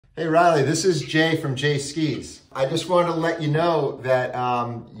Hey Riley, this is Jay from Jay Skis. I just wanted to let you know that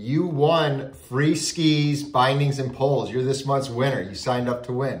you won free skis, bindings, and poles. You're this month's winner. You signed up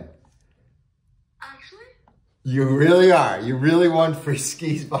to win. Actually? You really are. You really won free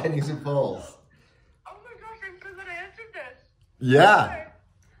skis, bindings, and poles. Oh my gosh, I'm so glad I answered this. Yeah.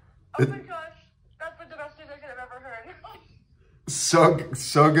 Okay. Oh my gosh, that's like the best news I could have ever heard.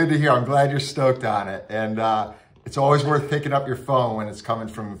 So good to hear. I'm glad you're stoked on it. And it's always worth picking up your phone when it's coming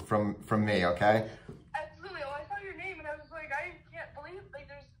from me, okay? Absolutely. Well, I saw your name and I was like, I can't believe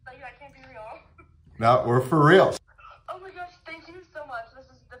that can't be real. No, we're for real. Oh my gosh, thank you so much. This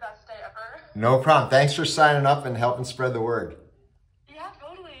is the best day ever. No problem. Thanks for signing up and helping spread the word. Yeah,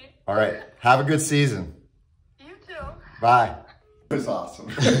 totally. All right. Have a good season. You too. Bye. It was awesome.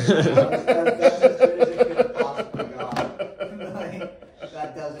 That's as good as it could possibly go.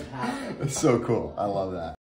 That doesn't happen. It's so cool. I love that.